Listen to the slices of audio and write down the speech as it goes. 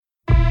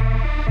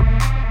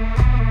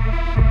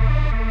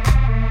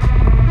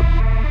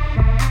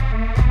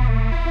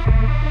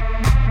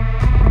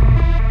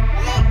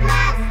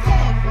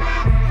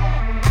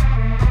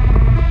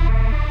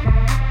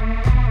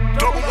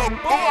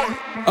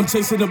I'm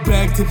chasing the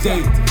bag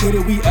today. Hit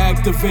it, we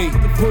activate.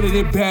 Putting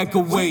it back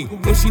away.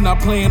 If she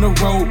not playing a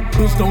role,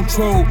 bitch don't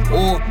troll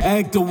or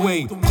act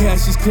away.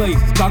 Cash is clay,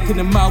 knocking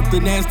them out the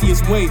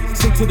nastiest way.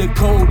 Stick to the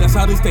code, that's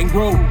how this thing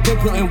grow. Been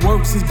putting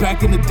work since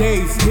back in the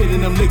days.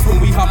 Hitting them licks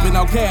when we hopping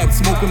out cabs.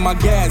 Smoking my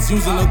gas,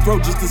 using her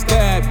throat just to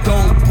stab.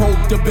 Don't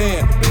poke the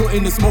bear,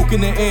 putting the smoke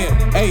in the air.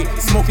 Ayy,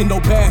 smoking no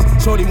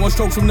pass. Shorty one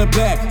strokes from the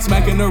back,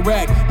 smacking her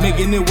rack,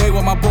 making it way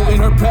with my boat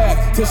in her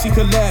path till she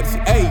collapse.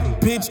 Ayy,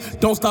 bitch,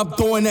 don't stop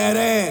throwing that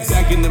ass.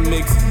 Back in the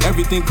mix,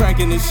 everything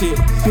cracking and shit.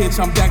 Bitch,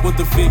 I'm back with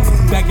the fix,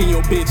 back in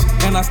your bitch,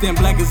 and I stand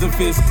black as a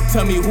fist.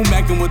 Tell me who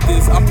macking with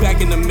this? I'm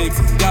back in the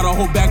mix, got a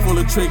whole bag full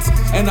of tricks,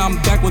 and I'm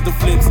back with the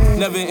flips.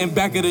 Never in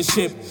back of the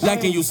ship,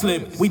 lacking you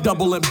slip. We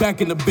doubling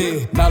back in the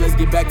bid. Now let's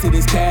get back to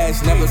this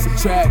cash, never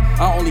subtract.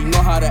 I only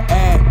know how to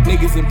add.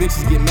 Niggas and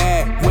bitches get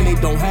mad when they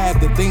don't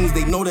have the things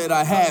they know that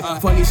I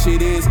have. Funny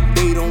shit is,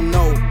 they don't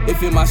know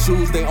if in my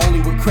shoes they only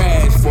would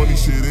crash. Funny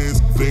shit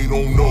is, they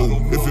don't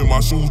know if in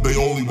my shoes they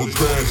only would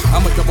crash.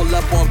 I'ma double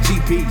up off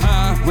GP,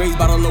 raised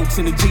by the lokes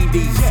and the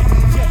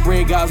GDs.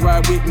 Red guys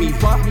ride with me,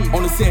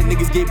 on the set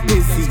niggas get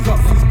busy.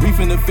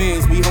 Reefing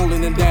affairs, we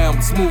holding them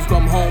down. Smooth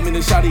come home in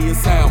the shot of your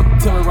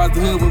sound. Terrorize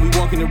the hood when we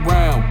walking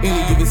around.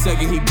 Any given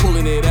second he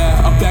pulling it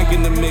out. I'm back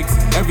in the mix,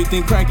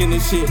 everything cracking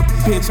and shit.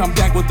 Bitch, I'm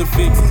back with the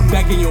fix,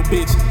 back in your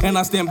bitch, and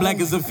I stand black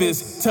as a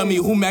fist. Tell me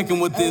who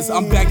macking with this?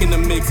 I'm back in the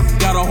mix,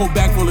 got a whole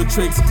bag full of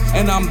tricks,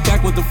 and I'm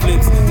back with the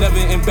flips. Never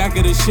in back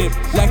of the ship,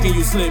 lacking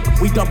you slip.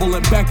 We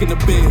doubling back in the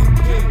bid.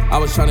 I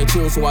was trying to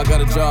chill, so I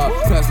got a job.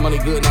 Fast money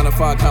good, 9 to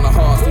 5 kinda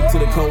hard. Stick to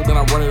the code, then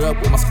I run it up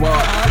with my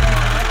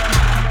squad.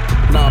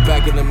 Now I'm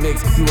back in the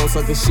mix, you won't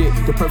suck the shit.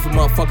 The perfect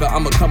motherfucker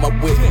I'ma come up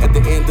with. At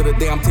the end of the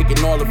day, I'm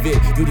taking all of it.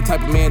 You the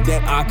type of man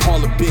that I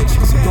call a bitch.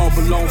 Don't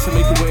belong, so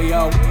make your way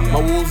out. My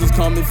wolves is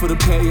coming for the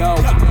payout.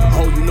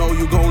 Oh, you know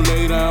you gon'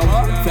 lay down.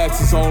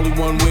 Facts is only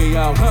one way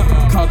out.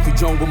 Concrete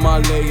jungle, my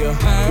layer.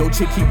 Yo,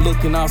 chick keep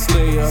looking, I'll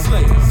slay her.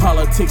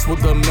 Politics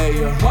with the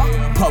mayor.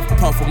 Puff,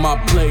 puff with my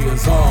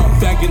players.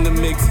 Back in the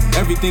mix,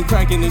 everything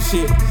cracking and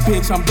shit.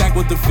 Bitch, I'm back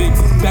with the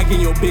fix. Back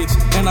in your bitch,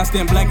 and I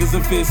stand black as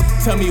a fist.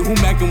 Tell me who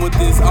macking with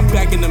this? I'm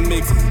back in the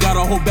mix, got a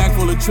whole bag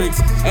full of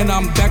tricks, and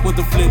I'm back with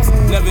the flips.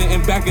 Never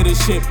in back of the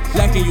ship,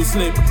 lacking you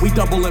slip. We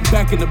doubling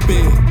back in the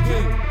bid.